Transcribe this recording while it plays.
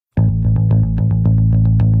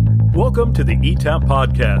Welcome to the ETAP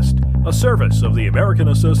Podcast, a service of the American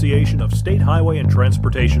Association of State Highway and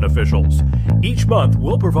Transportation Officials. Each month,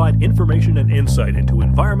 we'll provide information and insight into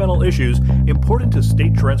environmental issues important to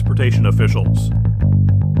state transportation officials.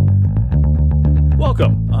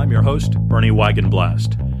 Welcome. I'm your host, Bernie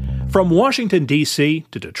Wagenblast. From Washington, D.C.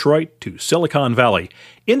 to Detroit to Silicon Valley,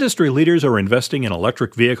 industry leaders are investing in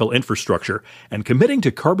electric vehicle infrastructure and committing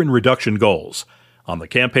to carbon reduction goals. On the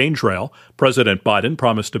campaign trail, President Biden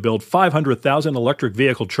promised to build 500,000 electric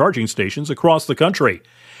vehicle charging stations across the country.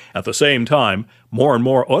 At the same time, more and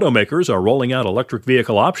more automakers are rolling out electric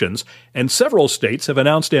vehicle options, and several states have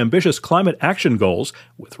announced ambitious climate action goals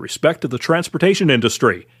with respect to the transportation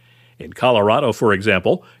industry. In Colorado, for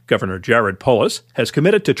example, Governor Jared Polis has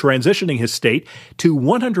committed to transitioning his state to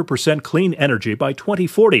 100% clean energy by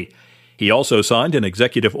 2040. He also signed an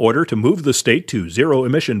executive order to move the state to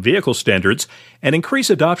zero-emission vehicle standards and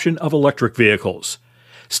increase adoption of electric vehicles.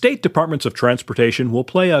 State departments of transportation will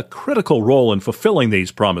play a critical role in fulfilling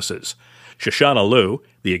these promises. Shoshana Lew,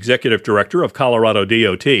 the executive director of Colorado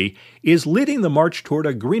DOT, is leading the march toward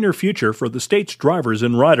a greener future for the state's drivers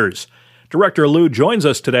and riders. Director Lew joins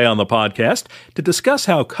us today on the podcast to discuss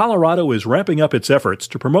how Colorado is ramping up its efforts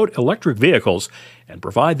to promote electric vehicles and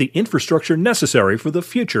provide the infrastructure necessary for the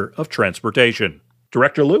future of transportation.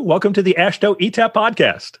 Director Lew, welcome to the AASHTO ETAP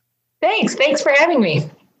podcast. Thanks for having me.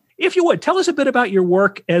 If you would, tell us a bit about your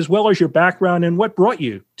work as well as your background and what brought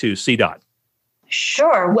you to CDOT.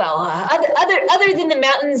 Sure. Well, other than the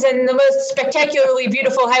mountains and the most spectacularly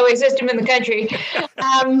beautiful highway system in the country,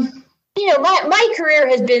 my career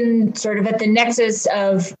has been sort of at the nexus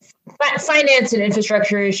of finance and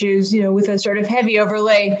infrastructure issues, with a sort of heavy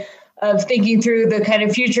overlay of thinking through the kind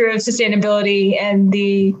of future of sustainability and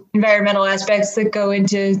the environmental aspects that go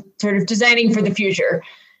into sort of designing for the future.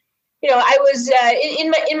 I was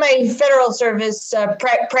in my federal service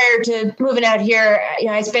prior to moving out here.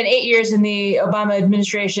 I spent 8 years in the Obama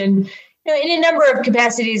administration, in a number of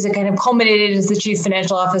capacities that kind of culminated as the chief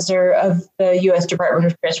financial officer of the U.S. Department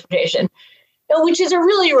of Transportation, which is a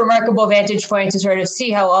really remarkable vantage point to sort of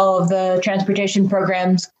see how all of the transportation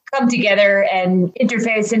programs come together and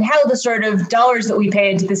interface and how the sort of dollars that we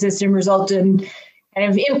pay into the system result in kind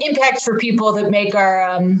of impacts for people that make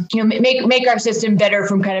our make our system better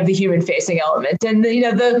from kind of the human facing element. And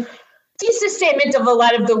the thesis statement of a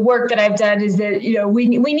lot of the work that I've done is that, we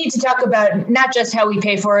need to talk about not just how we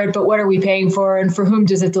pay for it, but what are we paying for and for whom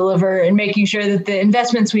does it deliver, and making sure that the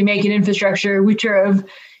investments we make in infrastructure, which are of,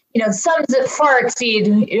 sums that far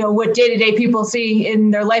exceed, what day-to-day people see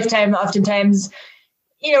in their lifetime, oftentimes,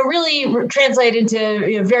 really translate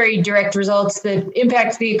into very direct results that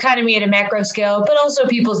impact the economy at a macro scale, but also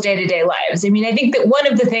people's day-to-day lives. I mean, I think that one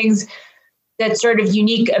of the things that's sort of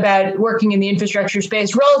unique about working in the infrastructure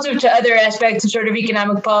space relative to other aspects of sort of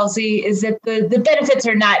economic policy is that the benefits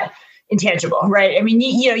are not intangible, right? I mean,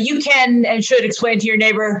 you can and should explain to your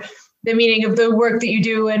neighbor the meaning of the work that you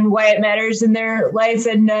do and why it matters in their life.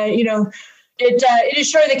 And, it is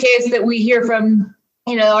sure the case that we hear from,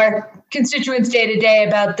 our constituents day to day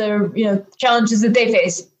about the, challenges that they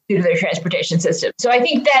face due to their transportation system. So I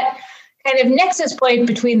think that kind of nexus point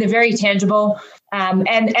between the very tangible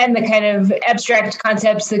and the kind of abstract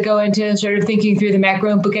concepts that go into sort of thinking through the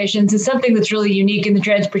macro implications is something that's really unique in the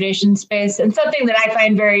transportation space, and something that I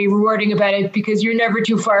find very rewarding about it, because you're never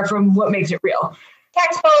too far from what makes it real.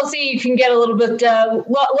 Tax policy, you can get a little bit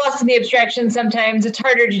lost in the abstraction sometimes. It's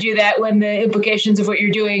harder to do that when the implications of what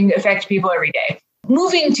you're doing affect people every day.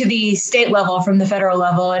 Moving to the state level from the federal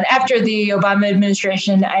level, and after the Obama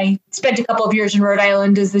administration, I spent a couple of years in Rhode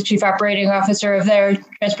Island as the chief operating officer of their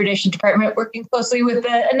transportation department, working closely with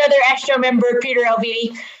another AASHTO member, Peter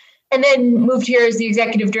Alviti, and then moved here as the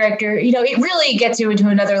executive director. It really gets you into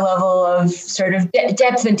another level of sort of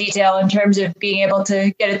depth and detail in terms of being able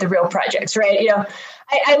to get at the real projects, right?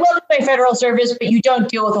 I love my federal service, but you don't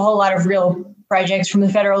deal with a whole lot of real projects from the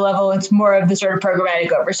federal level. It's more of the sort of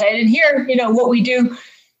programmatic oversight. And here, what we do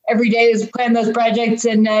every day is plan those projects,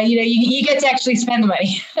 and you get to actually spend the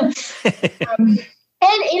money.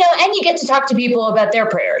 And you get to talk to people about their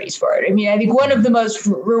priorities for it. I mean, I think one of the most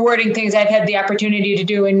rewarding things I've had the opportunity to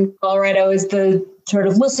do in Colorado is the sort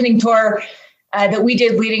of listening tour that we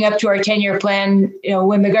did leading up to our 10-year plan,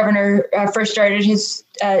 when the governor first started his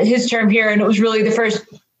term here. And it was really the first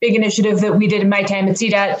big initiative that we did in my time at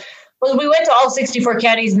CDOT. Well, we went to all 64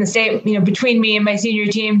 counties in the state, between me and my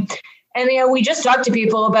senior team. And, we just talked to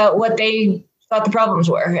people about what they thought the problems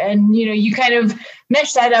were. And, you kind of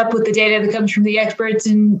mesh that up with the data that comes from the experts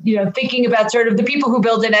and, thinking about sort of the people who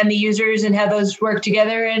build it and the users and how those work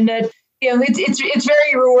together. And, it's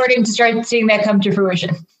very rewarding to start seeing that come to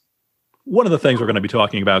fruition. One of the things we're going to be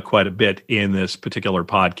talking about quite a bit in this particular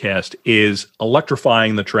podcast is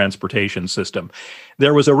electrifying the transportation system.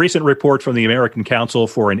 There was a recent report from the American Council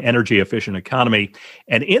for an Energy Efficient Economy,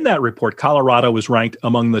 and in that report, Colorado was ranked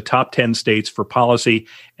among the top 10 states for policy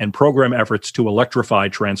and program efforts to electrify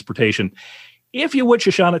transportation. If you would,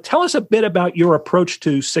 Shoshana, tell us a bit about your approach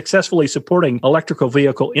to successfully supporting electrical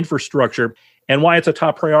vehicle infrastructure and why it's a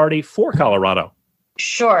top priority for Colorado.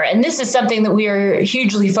 Sure. And this is something that we are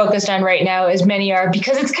hugely focused on right now, as many are,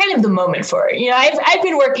 because it's kind of the moment for it. I've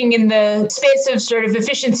been working in the space of sort of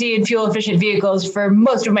efficiency and fuel efficient vehicles for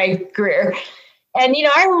most of my career. And,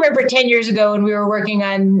 I remember 10 years ago when we were working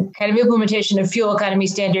on kind of implementation of fuel economy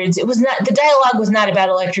standards, the dialogue was not about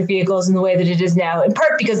electric vehicles in the way that it is now, in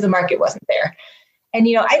part because the market wasn't there. And,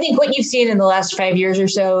 I think what you've seen in the last 5 years or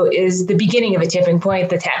so is the beginning of a tipping point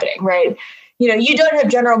that's happening, right? You don't have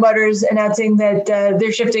General Motors announcing that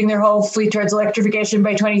they're shifting their whole fleet towards electrification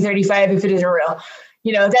by 2035 if it isn't real.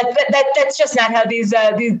 That's just not how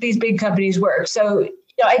these big companies work. So,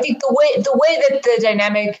 I think the way that the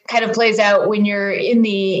dynamic kind of plays out when you're in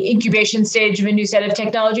the incubation stage of a new set of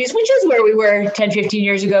technologies, which is where we were 10, 15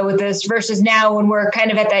 years ago with this, versus now when we're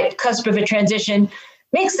kind of at that cusp of a transition,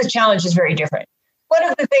 makes the challenges very different. One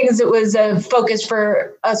of the things that was a focus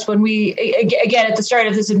for us when we, again, at the start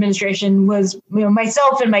of this administration was,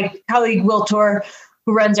 myself and my colleague, Will Torr,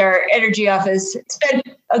 who runs our energy office, spent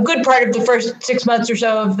a good part of the first 6 months or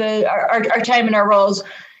so of our time in our roles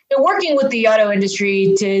working with the auto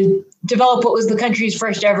industry to develop what was the country's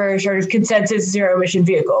first ever sort of consensus zero emission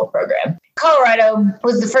vehicle program. Colorado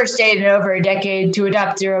was the first state in over a decade to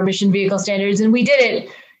adopt zero emission vehicle standards. And we did it,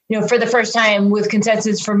 for the first time with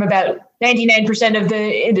consensus from about 99% of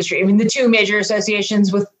the industry. I mean, the two major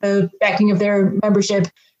associations with the backing of their membership,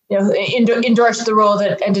 endorsed the rule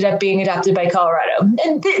that ended up being adopted by Colorado.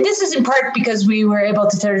 And this is in part because we were able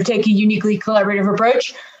to sort of take a uniquely collaborative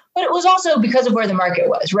approach. But it was also because of where the market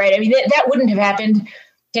was, right? I mean, that wouldn't have happened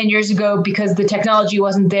 10 years ago because the technology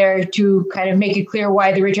wasn't there to kind of make it clear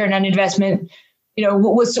why the return on investment,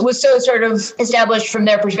 was so sort of established from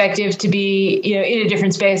their perspective to be, in a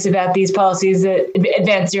different space about these policies that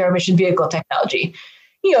advance zero emission vehicle technology.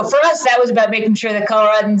 For us, that was about making sure that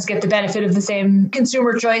Coloradans get the benefit of the same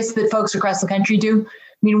consumer choice that folks across the country do.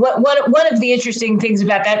 I mean, one of the interesting things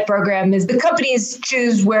about that program is the companies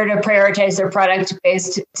choose where to prioritize their product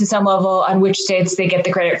based to some level on which states they get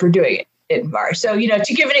the credit for doing it in. So,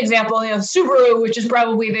 to give an example, Subaru, which is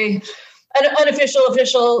probably the unofficial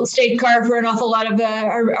official state car for an awful lot of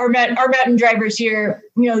our mountain drivers here,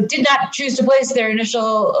 did not choose to place their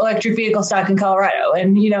initial electric vehicle stock in Colorado.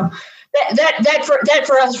 And, that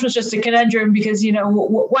for us was just a conundrum because,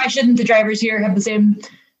 why shouldn't the drivers here have the same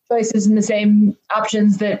choices and the same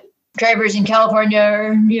options that drivers in California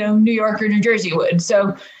or, New York or New Jersey would.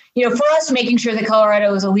 So, for us, making sure that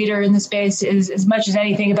Colorado is a leader in the space is as much as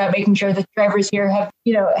anything about making sure that drivers here have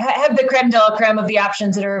the creme de la creme of the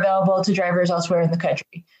options that are available to drivers elsewhere in the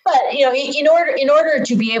country. But, in order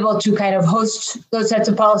to be able to kind of host those sets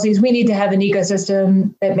of policies, we need to have an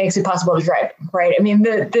ecosystem that makes it possible to drive, right? I mean,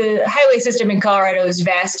 the highway system in Colorado is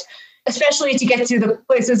vast, especially to get to the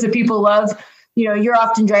places that people love. You're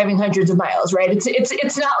often driving hundreds of miles, right? It's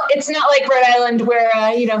not like Rhode Island where,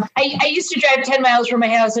 I used to drive 10 miles from my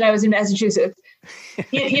house and I was in Massachusetts.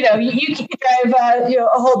 You can drive, a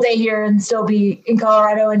whole day here and still be in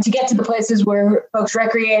Colorado. And to get to the places where folks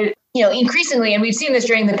recreate, increasingly, and we've seen this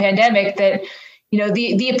during the pandemic, that,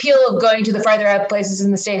 the appeal of going to the farther out places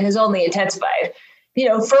in the state has only intensified.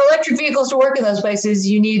 For electric vehicles to work in those places,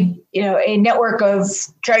 you need, a network of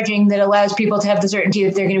charging that allows people to have the certainty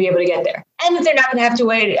that they're going to be able to get there and that they're not going to have to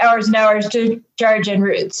wait hours and hours to charge en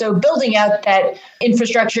route. So building out that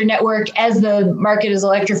infrastructure network as the market is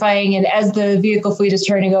electrifying and as the vehicle fleet is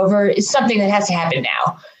turning over is something that has to happen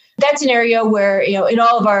now. That's an area where, in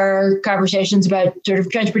all of our conversations about sort of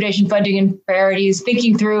transportation funding and priorities,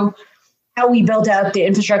 thinking through how we build out the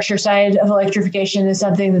infrastructure side of electrification is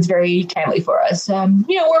something that's very timely for us.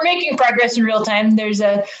 We're making progress in real time. There's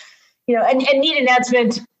a neat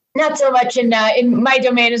announcement, not so much in my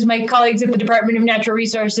domain as my colleagues at the Department of Natural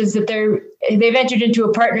Resources, that they've entered into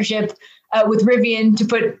a partnership with Rivian to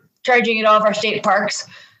put charging at all of our state parks.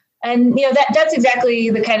 And, that's exactly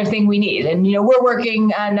the kind of thing we need. And, we're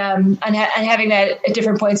working on having that at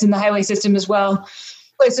different points in the highway system as well.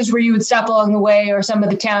 Places where you would stop along the way or some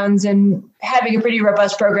of the towns, and having a pretty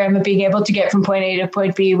robust program of being able to get from point A to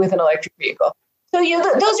point B with an electric vehicle. So,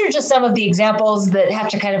 those are just some of the examples that have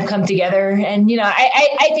to kind of come together. And,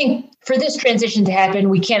 I think for this transition to happen,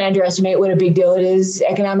 we can't underestimate what a big deal it is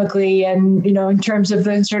economically and, in terms of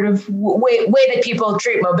the sort of way that people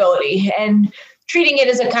treat mobility. And treating it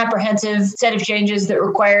as a comprehensive set of changes that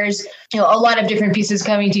requires, a lot of different pieces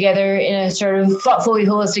coming together in a sort of thoughtfully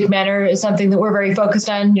holistic manner is something that we're very focused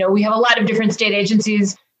on. We have a lot of different state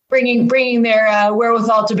agencies bringing their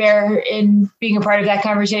wherewithal to bear in being a part of that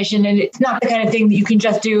conversation. And it's not the kind of thing that you can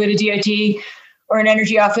just do at a DOT or an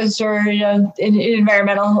energy office or an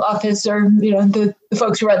environmental office or the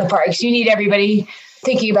folks who run the parks. You need everybody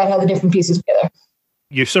thinking about how the different pieces together.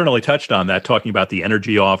 You certainly touched on that, talking about the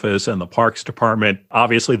energy office and the parks department.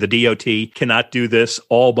 Obviously, the DOT cannot do this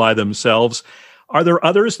all by themselves. Are there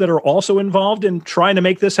others that are also involved in trying to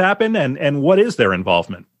make this happen? And what is their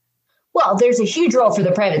involvement? Well, there's a huge role for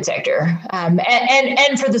the private sector and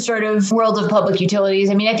for the sort of world of public utilities.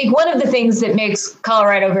 I mean, I think one of the things that makes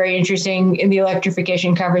Colorado very interesting in the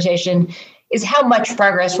electrification conversation is how much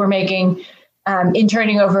progress we're making in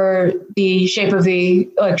turning over the shape of the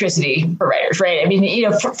electricity providers, right? I mean,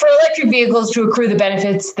 for electric vehicles to accrue the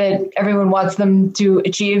benefits that everyone wants them to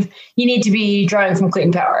achieve, you need to be drawing from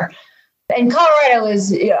clean power. And Colorado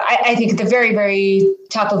is, I think, at the very, very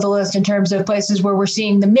top of the list in terms of places where we're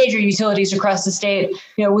seeing the major utilities across the state,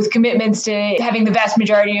 with commitments to having the vast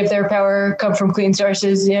majority of their power come from clean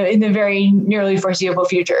sources, in the very nearly foreseeable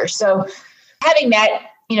future. So having that,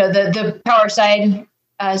 the power side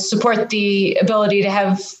support the ability to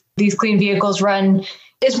have these clean vehicles run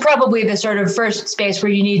is probably the sort of first space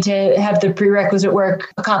where you need to have the prerequisite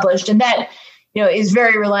work accomplished. And that is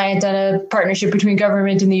very reliant on a partnership between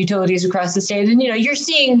government and the utilities across the state. And, you're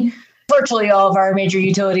seeing virtually all of our major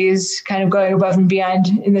utilities kind of going above and beyond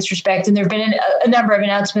in this respect. And there have been a number of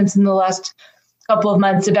announcements in the last couple of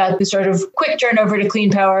months about the sort of quick turnover to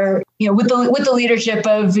clean power, with the leadership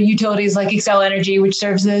of utilities like Xcel Energy, which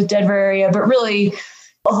serves the Denver area, but really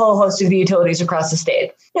a whole host of the utilities across the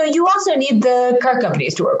state. You also need the car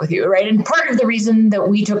companies to work with you, right? And part of the reason that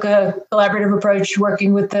we took a collaborative approach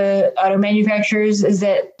working with the auto manufacturers is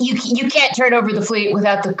that you can't turn over the fleet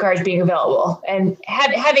without the cars being available. And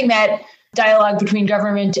having that dialogue between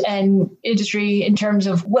government and industry in terms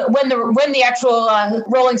of when the actual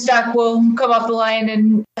rolling stock will come off the line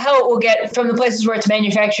and how it will get from the places where it's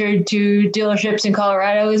manufactured to dealerships in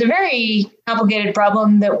Colorado is a very complicated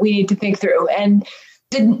problem that we need to think through. And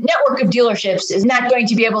the network of dealerships is not going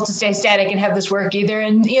to be able to stay static and have this work either.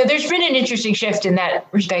 And, there's been an interesting shift in that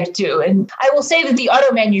respect too. And I will say that the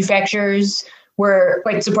auto manufacturers were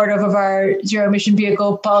quite supportive of our zero emission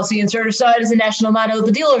vehicle policy and sort of saw it as a national motto.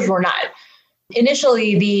 The dealers were not.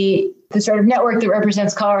 Initially, the sort of network that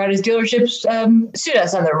represents Colorado's dealerships sued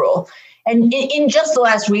us on the rule. And in just the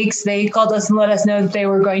last weeks, they called us and let us know that they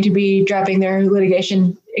were going to be dropping their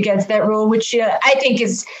litigation against that rule, which I think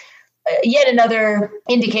is yet another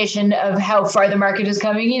indication of how far the market is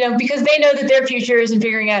coming, because they know that their future is in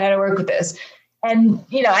figuring out how to work with this. And,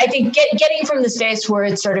 I think getting from the space where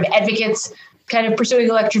it's sort of advocates kind of pursuing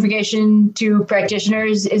electrification to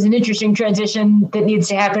practitioners is an interesting transition that needs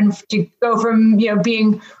to happen to go from,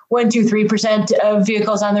 being 1-2-3% of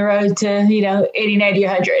vehicles on the road to, 80, 90,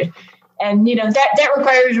 100. And, that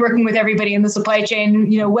requires working with everybody in the supply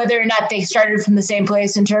chain, whether or not they started from the same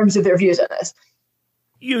place in terms of their views on this.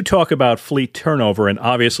 You talk about fleet turnover, and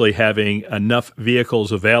obviously having enough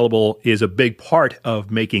vehicles available is a big part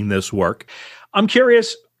of making this work. I'm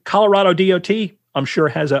curious, Colorado DOT, I'm sure,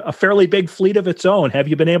 has a fairly big fleet of its own. Have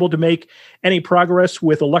you been able to make any progress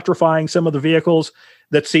with electrifying some of the vehicles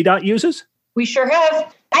that CDOT uses? We sure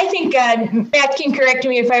have. I think, Matt can correct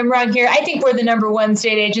me if I'm wrong here, I think we're the number one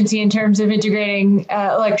state agency in terms of integrating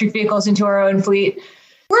electric vehicles into our own fleet.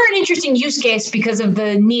 We're an interesting use case because of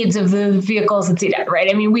the needs of the vehicles at CDOT, right?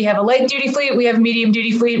 I mean, we have a light duty fleet, we have a medium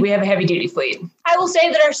duty fleet, we have a heavy duty fleet. I will say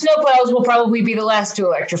that our snowplows will probably be the last to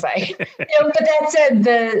electrify. But that said,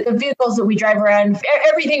 the vehicles that we drive around,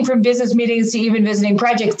 everything from business meetings to even visiting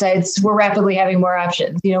project sites, we're rapidly having more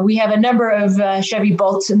options. We have a number of Chevy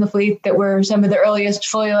Bolts in the fleet that were some of the earliest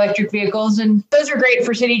fully electric vehicles, and those are great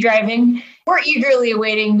for city driving. We're eagerly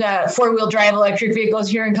awaiting four-wheel drive electric vehicles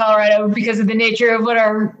here in Colorado because of the nature of what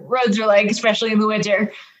our roads are like, especially in the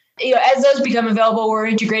winter. As those become available, we're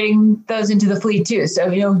integrating those into the fleet too.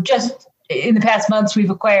 So, just in the past months, we've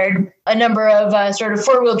acquired a number of sort of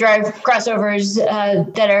four-wheel drive crossovers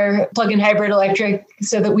that are plug-in hybrid electric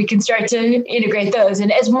so that we can start to integrate those.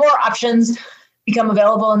 And as more options become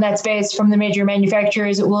available in that space from the major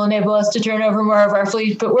manufacturers, it will enable us to turn over more of our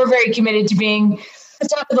fleet. But we're very committed to being the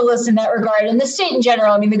top of the list in that regard. And the state in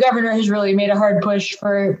general, the governor has really made a hard push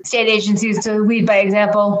for state agencies to lead by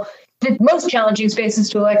example. The most challenging spaces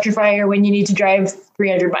to electrify are when you need to drive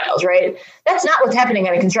 300 miles, right? That's not what's happening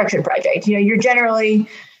on a construction project. You're generally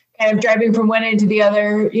kind of driving from one end to the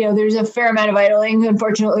other. There's a fair amount of idling,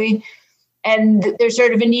 unfortunately. and there's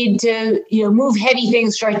sort of a need to, move heavy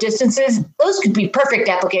things short distances. Those could be perfect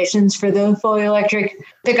applications for the fully electric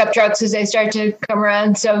pickup trucks as they start to come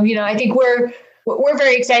around. So, I think we're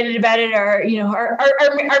very excited about it. Our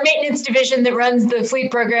maintenance division that runs the fleet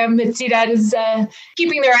program at CDOT is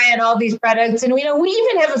keeping their eye on all these products. And we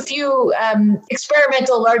even have a few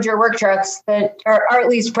experimental larger work trucks that are at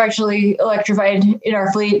least partially electrified in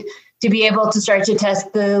our fleet to be able to start to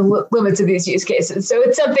test the limits of these use cases. So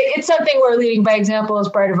it's something we're leading by example as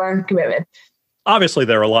part of our commitment. Obviously,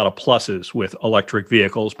 there are a lot of pluses with electric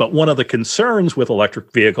vehicles, but one of the concerns with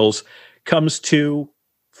electric vehicles comes to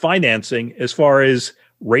financing as far as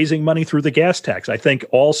raising money through the gas tax. I think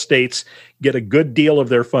all states get a good deal of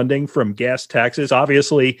their funding from gas taxes.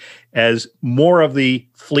 Obviously, as more of the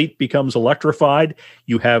fleet becomes electrified,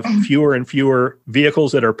 you have fewer and fewer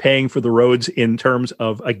vehicles that are paying for the roads in terms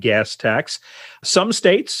of a gas tax. Some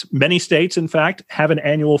states, many states, in fact, have an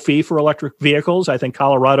annual fee for electric vehicles. I think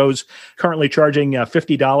Colorado's currently charging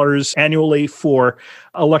 $50 annually for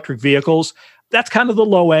electric vehicles. That's kind of the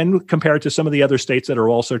low end compared to some of the other states that are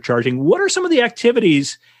also charging. What are some of the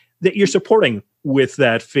activities that you're supporting with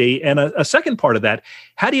that fee? And a second part of that,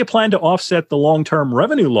 how do you plan to offset the long-term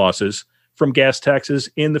revenue losses from gas taxes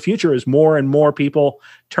in the future as more and more people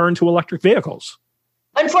turn to electric vehicles?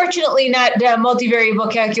 Unfortunately, not multivariable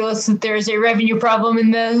calculus that there is a revenue problem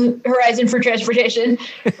in the horizon for transportation,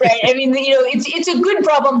 right? I mean, it's a good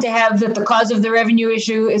problem to have that the cause of the revenue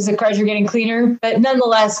issue is that cars are getting cleaner, but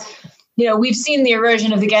nonetheless, we've seen the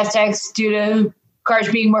erosion of the gas tax due to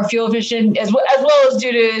cars being more fuel efficient, as well as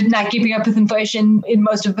due to not keeping up with inflation in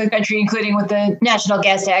most of the country, including with the national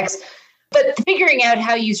gas tax. But figuring out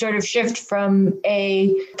how you sort of shift from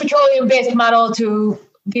a petroleum-based model to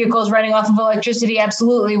vehicles running off of electricity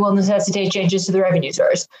absolutely will necessitate changes to the revenue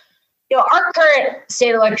source. Our current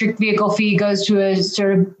state electric vehicle fee goes to a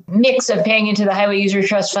sort of mix of paying into the Highway User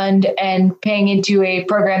Trust Fund and paying into a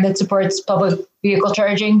program that supports public vehicle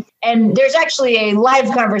charging. And there's actually a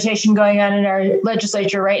live conversation going on in our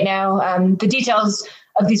legislature right now. The details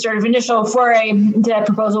of the sort of initial foray into that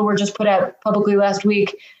proposal were just put out publicly last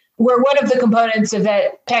week, where one of the components of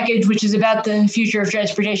that package, which is about the future of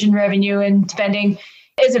transportation revenue and spending,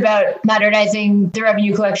 is about modernizing the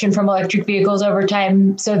revenue collection from electric vehicles over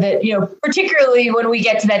time so that, particularly when we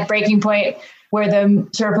get to that breaking point where the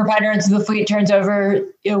sort of preponderance of the fleet turns over,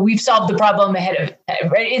 we've solved the problem ahead of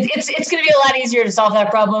time, right? It's going to be a lot easier to solve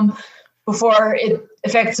that problem before it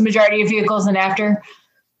affects the majority of vehicles than after.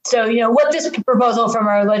 So, what this proposal from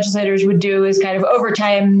our legislators would do is kind of over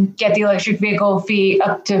time get the electric vehicle fee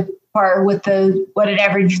up to par with what an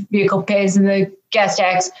average vehicle pays in the gas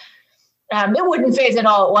tax. It wouldn't phase it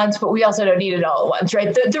all at once, but we also don't need it all at once,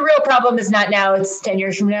 right? The real problem is not now, it's 10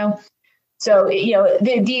 years from now. So,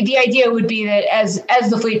 the idea would be that as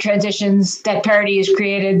the fleet transitions, that parity is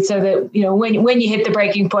created so that, when you hit the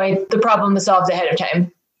breaking point, the problem is solved ahead of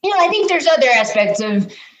time. I think there's other aspects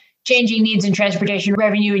of changing needs in transportation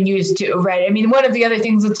revenue and use too, right? I mean, one of the other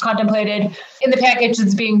things that's contemplated in the package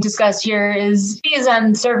that's being discussed here is fees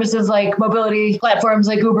on services like mobility platforms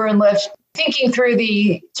like Uber and Lyft. Thinking through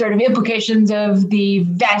the sort of implications of the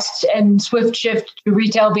vast and swift shift to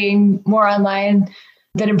retail being more online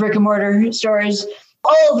than in brick and mortar stores,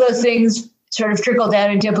 all of those things sort of trickle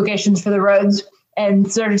down into implications for the roads.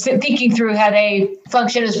 And sort of thinking through how they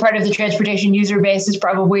function as part of the transportation user base is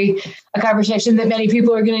probably a conversation that many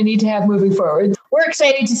people are going to need to have moving forward. We're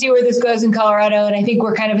excited to see where this goes in Colorado, and I think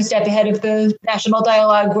we're kind of a step ahead of the national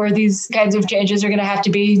dialogue where these kinds of changes are going to have to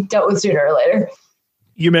be dealt with sooner or later.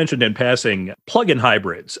 You mentioned in passing plug-in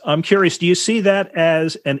hybrids. I'm curious, do you see that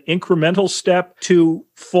as an incremental step to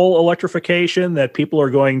full electrification, that people are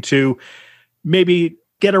going to maybe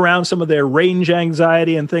get around some of their range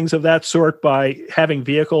anxiety and things of that sort by having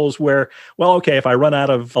vehicles where, well, okay, if I run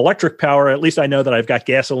out of electric power, at least I know that I've got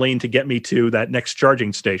gasoline to get me to that next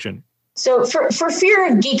charging station? So for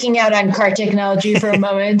fear of geeking out on car technology for a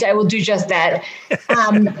moment, I will do just that.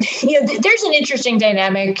 There's an interesting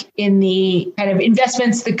dynamic in the kind of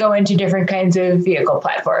investments that go into different kinds of vehicle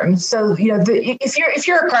platforms. So, if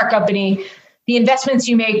you're a car company, the investments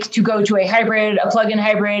you make to go to a hybrid, a plug-in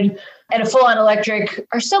hybrid, and a full-on electric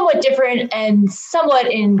are somewhat different and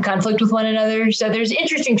somewhat in conflict with one another. So there's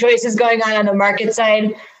interesting choices going on the market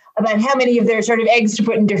side about how many of their sort of eggs to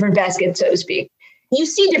put in different baskets, so to speak. You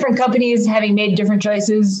see different companies having made different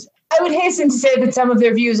choices. I would hasten to say that some of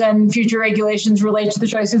their views on future regulations relate to the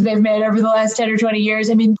choices they've made over the last 10 or 20 years.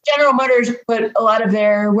 I mean, General Motors put a lot of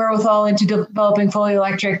their wherewithal into developing fully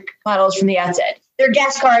electric models from the outset. Their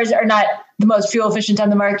gas cars are not the most fuel efficient on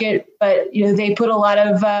the market, but they put a lot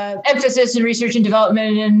of emphasis in research and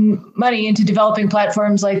development and money into developing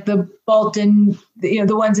platforms like the Bolt and the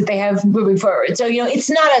ones that they have moving forward. So it's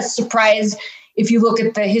not a surprise if you look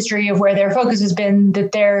at the history of where their focus has been,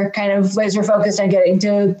 that they're kind of laser focused on getting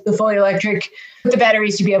to the fully electric with the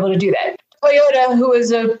batteries to be able to do that. Toyota, who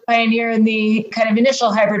was a pioneer in the kind of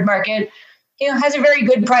initial hybrid market, has a very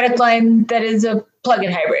good product line that is a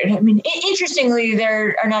plug-in hybrid. I mean, interestingly,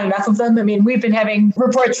 there are not enough of them. I mean, we've been having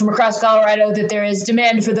reports from across Colorado that there is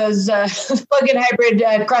demand for those plug-in hybrid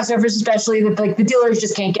crossovers, especially that the dealers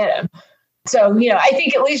just can't get them. So, I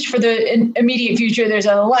think at least for the immediate future, there's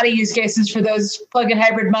a lot of use cases for those plug-in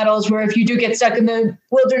hybrid models where if you do get stuck in the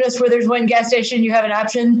wilderness where there's one gas station, you have an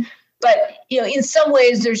option. But, in some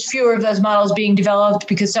ways, there's fewer of those models being developed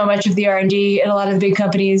because so much of the R&D and a lot of the big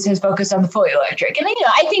companies has focused on the fully electric. And,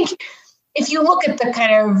 I think if you look at the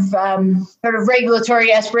kind of sort of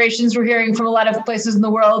regulatory aspirations we're hearing from a lot of places in the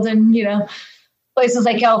world and, places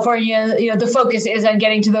like California, the focus is on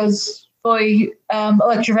getting to those fully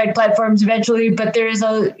electrified platforms eventually, but there is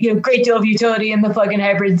a great deal of utility in the plug-in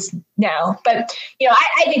hybrids now. But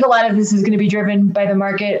I think a lot of this is going to be driven by the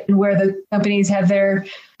market and where the companies have their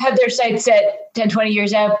sights set 10, 20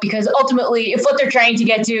 years out, because ultimately, if what they're trying to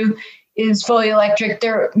get to is fully electric,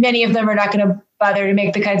 many of them are not going to bother to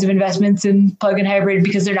make the kinds of investments in plug-in hybrid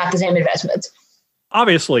because they're not the same investments.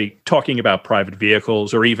 Obviously, talking about private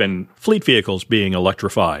vehicles or even fleet vehicles being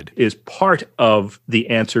electrified is part of the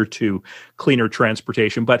answer to cleaner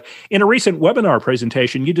transportation. But in a recent webinar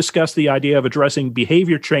presentation, you discussed the idea of addressing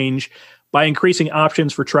behavior change by increasing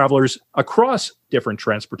options for travelers across different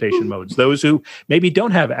transportation modes, those who maybe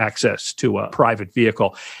don't have access to a private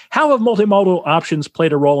vehicle. How have multimodal options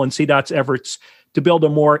played a role in CDOT's efforts to build a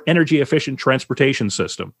more energy-efficient transportation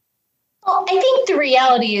system? Well, I think the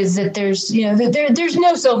reality is that there's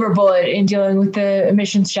no silver bullet in dealing with the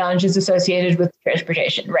emissions challenges associated with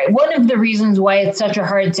transportation, right? One of the reasons why it's such a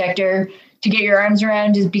hard sector to get your arms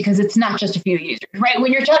around is because it's not just a few users, right?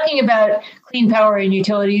 When you're talking about clean power and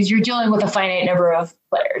utilities, you're dealing with a finite number of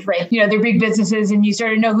players, right? They're big businesses and you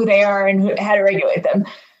sort of know who they are and how to regulate them.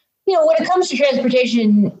 When it comes to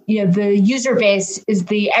transportation, the user base is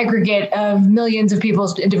the aggregate of millions of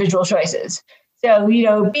people's individual choices. So,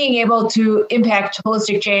 being able to impact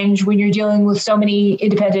holistic change when you're dealing with so many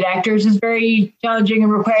independent actors is very challenging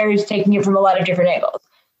and requires taking it from a lot of different angles.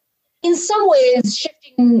 In some ways,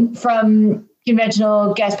 shifting from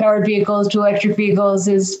conventional gas-powered vehicles to electric vehicles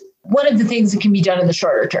is one of the things that can be done in the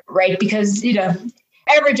shorter term, right? Because,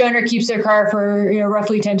 average owner keeps their car for,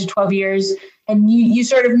 roughly 10 to 12 years. And you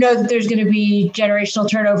sort of know that there's going to be generational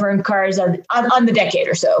turnover in cars on the decade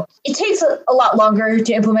or so. It takes a lot longer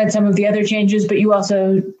to implement some of the other changes, but you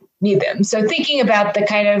also need them. So thinking about the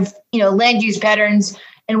kind of, land use patterns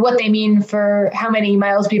and what they mean for how many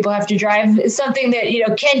miles people have to drive is something that,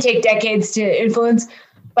 can take decades to influence.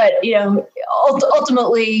 But,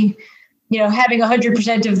 ultimately, having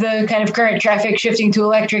 100% of the kind of current traffic shifting to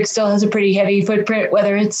electric still has a pretty heavy footprint,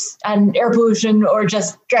 whether it's on air pollution or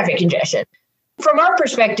just traffic congestion. From our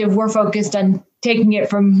perspective, we're focused on taking it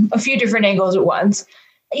from a few different angles at once.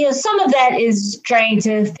 Some of that is trying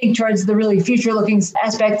to think towards the really future-looking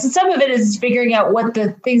aspects, and some of it is figuring out what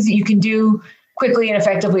the things that you can do quickly and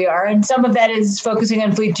effectively are. And some of that is focusing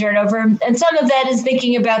on fleet turnover, and some of that is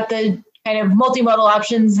thinking about the kind of multimodal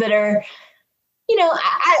options that are,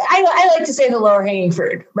 I like to say the lower-hanging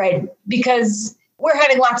fruit, right? Because we're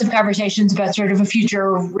having lots of conversations about sort of a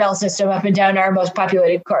future rail system up and down our most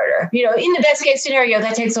populated corridor. In the best case scenario,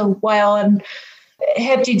 that takes a while and a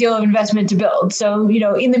hefty deal of investment to build. So,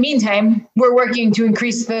 in the meantime, we're working to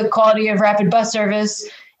increase the quality of rapid bus service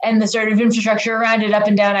and the sort of infrastructure around it up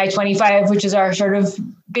and down I-25, which is our sort of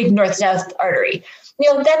big north-south artery.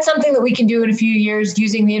 That's something that we can do in a few years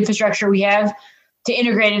using the infrastructure we have to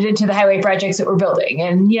integrate it into the highway projects that we're building.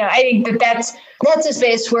 And, I think that's a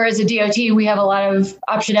space where as a DOT, we have a lot of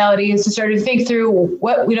optionality is to sort of think through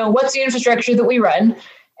what's the infrastructure that we run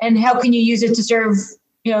and how can you use it to serve,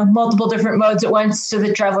 multiple different modes at once so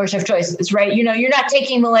that travelers have choices, right? You're not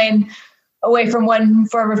taking the lane away from one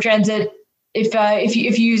form of transit if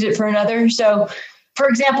you use it for another. So, for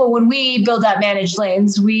example, when we build out managed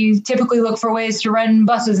lanes, we typically look for ways to run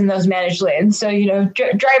buses in those managed lanes. So,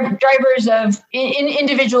 drivers of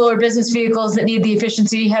individual or business vehicles that need the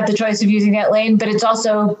efficiency have the choice of using that lane, but it's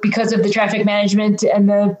also because of the traffic management and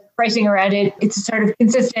the pricing around it, it's a sort of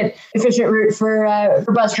consistent, efficient route for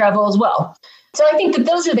bus travel as well. So I think that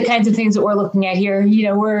those are the kinds of things that we're looking at here.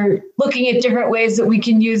 We're looking at different ways that we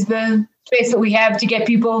can use the space that we have to get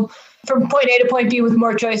people from point A to point B with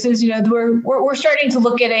more choices. We're starting to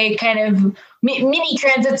look at a kind of mini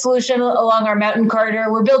transit solution along our mountain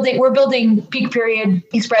corridor. We're building peak period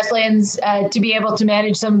express lanes to be able to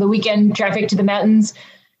manage some of the weekend traffic to the mountains.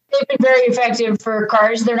 They've been very effective for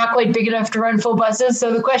cars. They're not quite big enough to run full buses.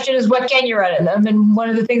 So the question is, what can you run in them? And one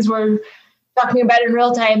of the things we're talking about in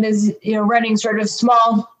real time is, running sort of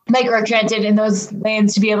small micro transit in those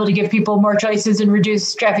lanes to be able to give people more choices and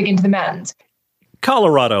reduce traffic into the mountains.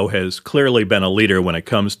 Colorado has clearly been a leader when it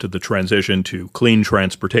comes to the transition to clean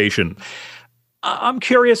transportation. I'm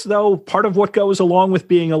curious, though, part of what goes along with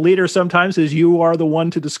being a leader sometimes is you are the one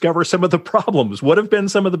to discover some of the problems. What have been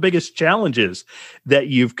some of the biggest challenges that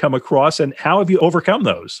you've come across, and how have you overcome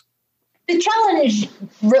those? The challenge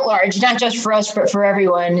writ large, not just for us, but for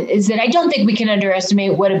everyone, is that I don't think we can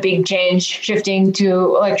underestimate what a big change shifting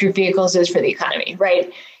to electric vehicles is for the economy,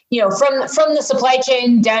 right? From the supply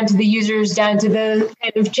chain down to the users, down to the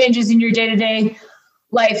kind of changes in your day-to-day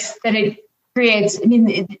life that it creates. I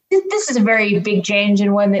mean, this is a very big change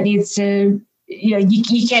and one that needs to,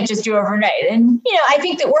 you can't just do overnight. And, I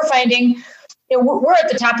think that we're finding, we're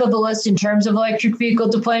at the top of the list in terms of electric vehicle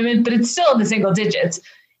deployment, but it's still in the single digits.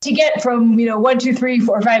 To get from, 1, 2, 3,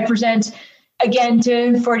 4, 5%, again,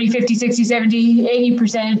 to 40, 50, 60, 70,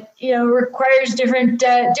 80%, requires different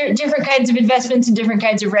kinds of investments and different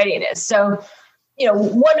kinds of readiness. So,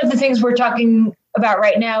 one of the things we're talking about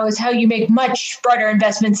right now is how you make much broader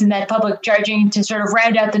investments in that public charging to sort of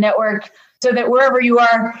round out the network so that wherever you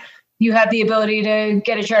are, you have the ability to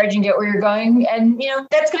get a charge and get where you're going. And,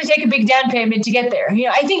 that's going to take a big down payment to get there.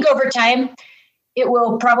 I think over time, it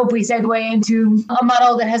will probably segue into a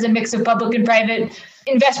model that has a mix of public and private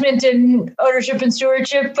investment and ownership and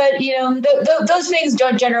stewardship. But, those things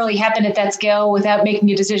don't generally happen at that scale without making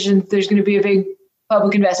a decision that there's going to be a big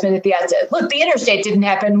public investment at the outset. Look, the interstate didn't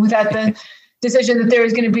happen without the decision that there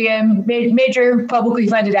was going to be a major publicly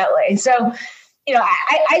funded outlay. So,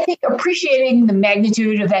 I think appreciating the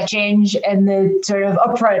magnitude of that change and the sort of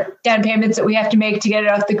upfront down payments that we have to make to get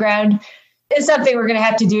it off the ground is something we're going to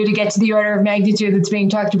have to do to get to the order of magnitude that's being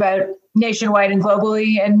talked about nationwide and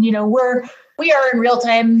globally. And, we are in real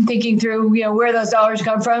time thinking through, where those dollars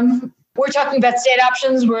come from. We're talking about state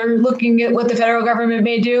options. We're looking at what the federal government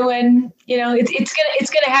may do. And, it's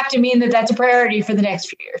going to have to mean that that's a priority for the next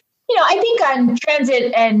few years. I think on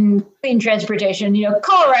transit and clean transportation,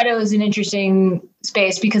 Colorado is an interesting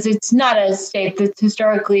space because it's not a state that's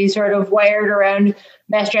historically sort of wired around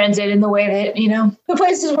mass transit in the way that, the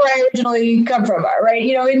places where I originally come from are, right?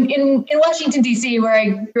 In Washington, D.C., where I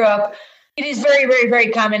grew up, it is very, very, very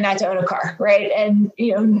common not to own a car, right? And,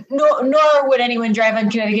 nor would anyone drive on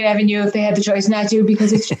Connecticut Avenue if they had the choice not to,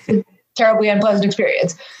 because it's just a terribly unpleasant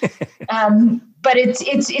experience. But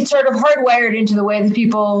it's sort of hardwired into the way that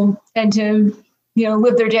people tend to,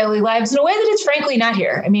 live their daily lives in a way that it's frankly not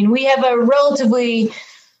here. I mean, we have a relatively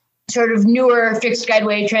sort of newer fixed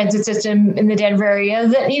guideway transit system in the Denver area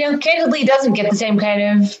that, candidly doesn't get the same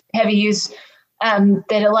kind of heavy use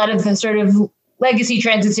that a lot of the sort of legacy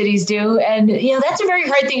transit cities do. And, that's a very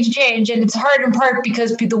hard thing to change. And it's hard in part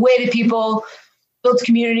because the way that people build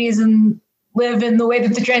communities and live in the way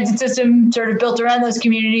that the transit system sort of built around those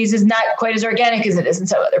communities is not quite as organic as it is in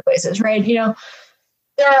some other places, right?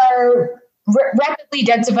 There are rapidly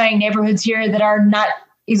densifying neighborhoods here that are not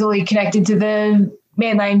easily connected to the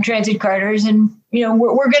mainline transit corridors. And,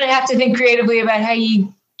 we're going to have to think creatively about how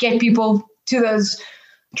you get people to those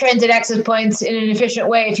transit access points in an efficient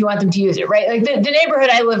way if you want them to use it, right? Like the neighborhood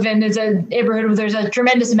I live in is a neighborhood where there's a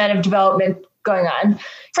tremendous amount of development going on.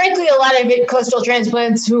 Frankly, a lot of it coastal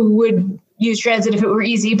transplants who would use transit if it were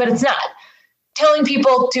easy, but it's not. Telling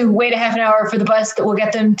people to wait a half an hour for the bus that will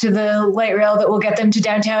get them to the light rail that will get them to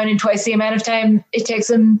downtown in twice the amount of time it takes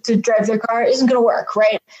them to drive their car isn't going to work,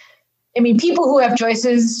 right? I mean, people who have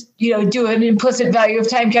choices, do an implicit value of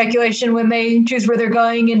time calculation when they choose where they're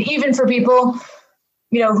going. And even for people,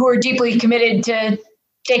 who are deeply committed to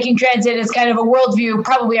taking transit as kind of a worldview,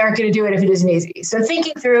 probably aren't going to do it if it isn't easy. So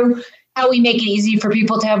thinking through how we make it easy for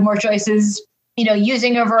people to have more choices,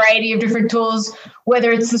 using a variety of different tools,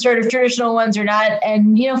 whether it's the sort of traditional ones or not.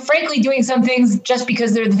 And, frankly, doing some things just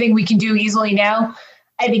because they're the thing we can do easily now,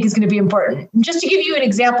 I think is going to be important. Just to give you an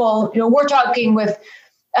example, we're talking with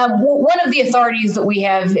one of the authorities that we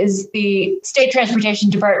have is the State Transportation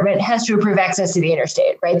Department has to approve access to the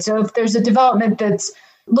interstate, right? So if there's a development that's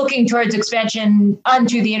looking towards expansion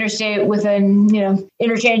onto the interstate with an,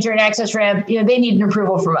 interchange or an access ramp, they need an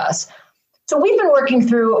approval from us. So we've been working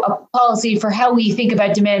through a policy for how we think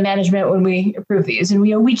about demand management when we approve these. And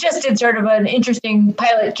we just did sort of an interesting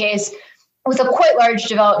pilot case with a quite large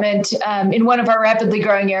development in one of our rapidly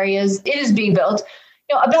growing areas. It is being built.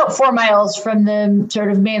 about 4 miles from the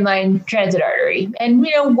sort of mainline transit artery. And,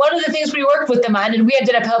 one of the things we worked with them on, and we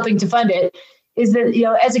ended up helping to fund it, is that,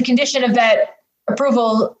 as a condition of that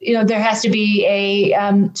approval, there has to be a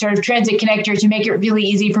sort of transit connector to make it really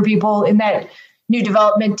easy for people in that new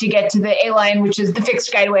development to get to the A line, which is the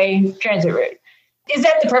fixed guideway transit route. Is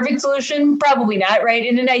that the perfect solution? Probably not, right?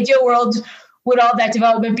 In an ideal world, would all that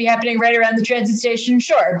development be happening right around the transit station?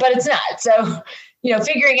 Sure, but it's not. So,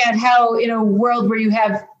 figuring out how in a world where you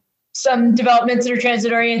have some developments that are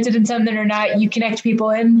transit oriented and some that are not, you connect people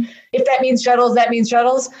in. If that means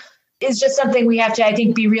shuttles, is just something we have to, I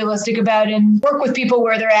think, be realistic about and work with people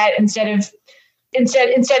where they're at instead of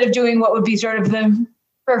doing what would be sort of the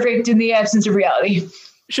perfect in the absence of reality.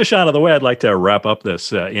 Shoshana, the way I'd like to wrap up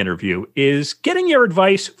this interview is getting your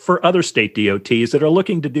advice for other state DOTs that are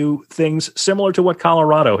looking to do things similar to what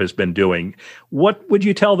Colorado has been doing. What would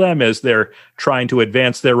you tell them as they're trying to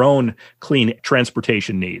advance their own clean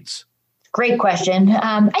transportation needs? Great question.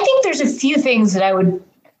 I think there's a few things that I would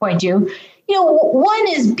point to. One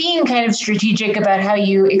is being kind of strategic about how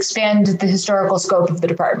you expand the historical scope of the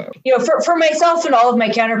department. For myself and all of my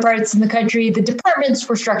counterparts in the country, the departments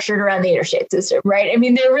were structured around the interstate system, right? I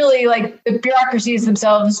mean, they're really like the bureaucracies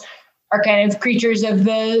themselves are kind of creatures of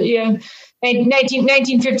the,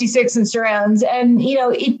 1956 and surrounds. And,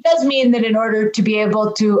 it does mean that in order to be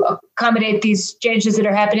able to accommodate these changes that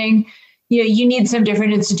are happening, you need some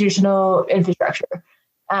different institutional infrastructure.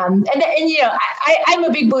 I'm a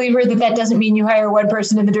big believer that doesn't mean you hire one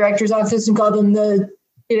person in the director's office and call them the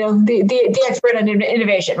expert on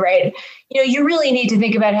innovation, right? You really need to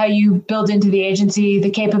think about how you build into the agency the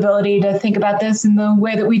capability to think about this in the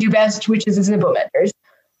way that we do best, which is as implementers.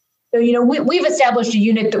 So, we've established a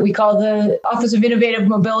unit that we call the Office of Innovative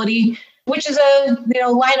Mobility, which is a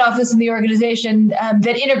line office in the organization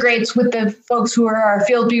that integrates with the folks who are our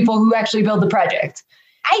field people who actually build the project.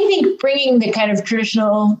 I think bringing the kind of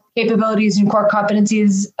traditional capabilities and core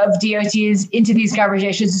competencies of DOTs into these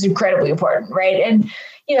conversations is incredibly important, right? And,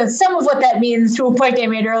 some of what that means, to a point I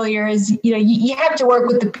made earlier, is, you have to work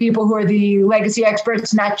with the people who are the legacy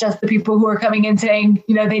experts, not just the people who are coming in saying,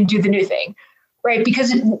 they do the new thing, right?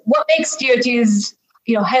 Because what makes DOTs,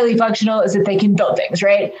 highly functional is that they can build things,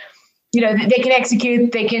 right? They can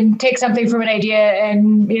execute, they can take something from an idea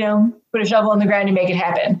and, put a shovel in the ground and make it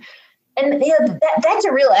happen. And that's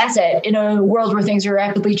a real asset in a world where things are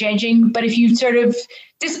rapidly changing. But if you sort of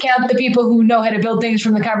discount the people who know how to build things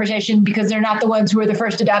from the conversation because they're not the ones who are the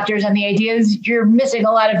first adopters on the ideas, you're missing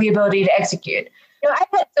a lot of the ability to execute. I've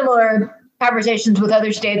had similar conversations with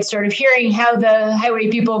other states, sort of hearing how the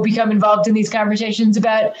highway people become involved in these conversations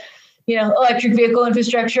about, electric vehicle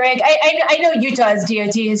infrastructure. I know Utah's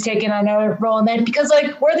DOT has taken on a role in that because,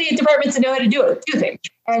 we're the departments that know how to do things.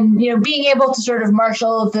 And, being able to sort of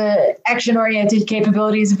marshal the action-oriented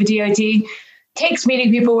capabilities of a DOT takes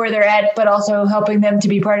meeting people where they're at, but also helping them to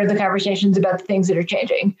be part of the conversations about the things that are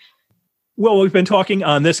changing. Well, we've been talking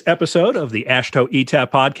on this episode of the AASHTO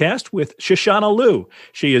ETAP podcast with Shoshana Liu.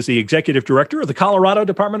 She is the executive director of the Colorado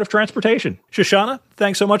Department of Transportation. Shoshana,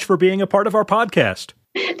 thanks so much for being a part of our podcast.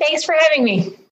 Thanks for having me.